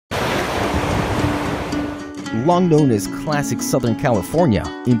Long known as classic Southern California,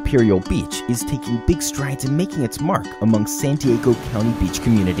 Imperial Beach is taking big strides in making its mark among San Diego County beach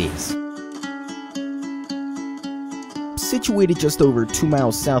communities. Situated just over 2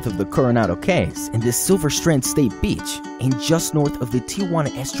 miles south of the Coronado Cays in the Silver Strand State Beach and just north of the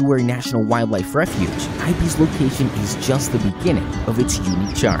Tijuana Estuary National Wildlife Refuge, IB's location is just the beginning of its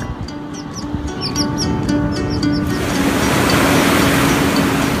unique charm.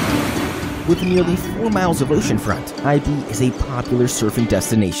 With nearly 4 miles of oceanfront, IB is a popular surfing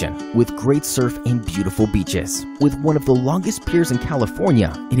destination with great surf and beautiful beaches. With one of the longest piers in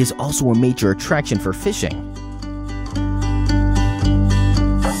California, it is also a major attraction for fishing.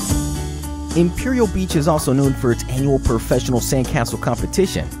 Imperial Beach is also known for its annual professional sandcastle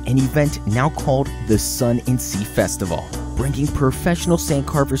competition, an event now called the Sun and Sea Festival, bringing professional sand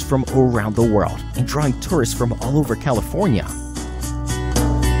carvers from around the world and drawing tourists from all over California.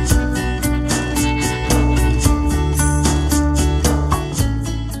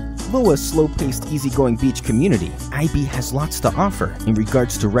 Though a slow-paced, easygoing beach community, IB has lots to offer in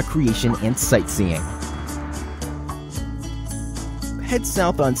regards to recreation and sightseeing. Head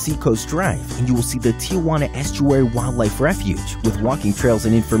south on Seacoast Drive and you will see the Tijuana Estuary Wildlife Refuge with walking trails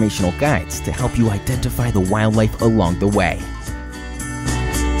and informational guides to help you identify the wildlife along the way.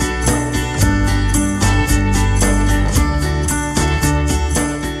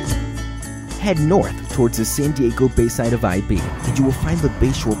 Head north towards the San Diego Bayside of IB and you will find the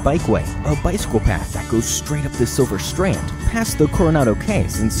Bayshore Bikeway, a bicycle path that goes straight up the Silver Strand, past the Coronado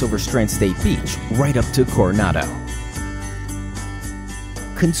Cays and Silver Strand State Beach, right up to Coronado.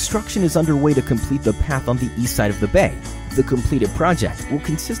 Construction is underway to complete the path on the east side of the bay. The completed project will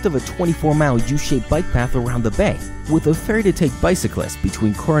consist of a 24-mile U-shaped bike path around the bay, with a ferry to take bicyclists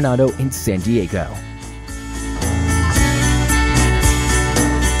between Coronado and San Diego.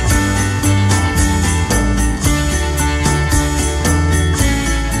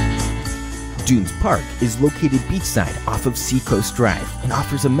 Dunes Park is located beachside off of Seacoast Drive and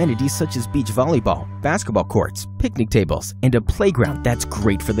offers amenities such as beach volleyball, basketball courts, picnic tables, and a playground that's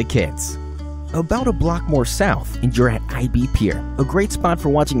great for the kids. About a block more south and you're at IB Pier, a great spot for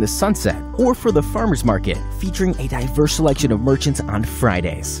watching the sunset, or for the farmers market featuring a diverse selection of merchants on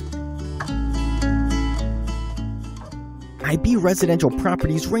Fridays. IB residential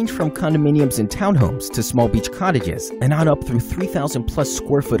properties range from condominiums and townhomes to small beach cottages and on up through 3,000 plus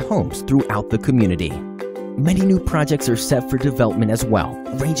square foot homes throughout the community. Many new projects are set for development as well,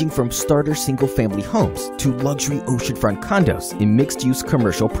 ranging from starter single-family homes to luxury oceanfront condos and mixed-use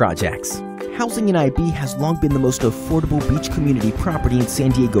commercial projects. Housing in IB has long been the most affordable beach community property in San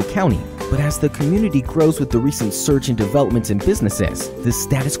Diego County, but as the community grows with the recent surge in developments and businesses, the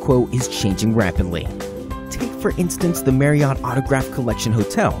status quo is changing rapidly. Take, for instance, the Marriott Autograph Collection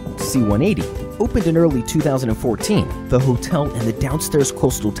Hotel, C-180. Opened in early 2014, the hotel and the downstairs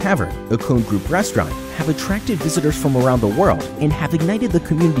Coastal Tavern, a Cone Group restaurant, have attracted visitors from around the world and have ignited the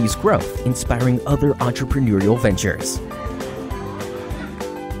community's growth, inspiring other entrepreneurial ventures.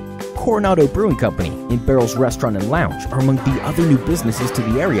 Coronado Brewing Company and Barrel's Restaurant and Lounge are among the other new businesses to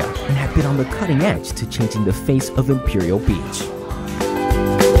the area and have been on the cutting edge to changing the face of Imperial Beach.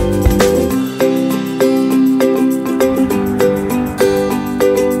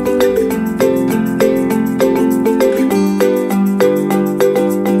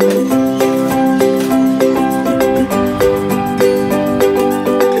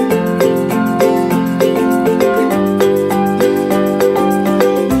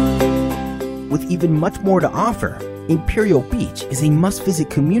 With even much more to offer, Imperial Beach is a must-visit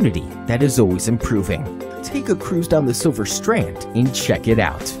community that is always improving. Take a cruise down the Silver Strand and check it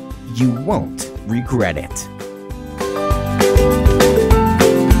out. You won't regret it.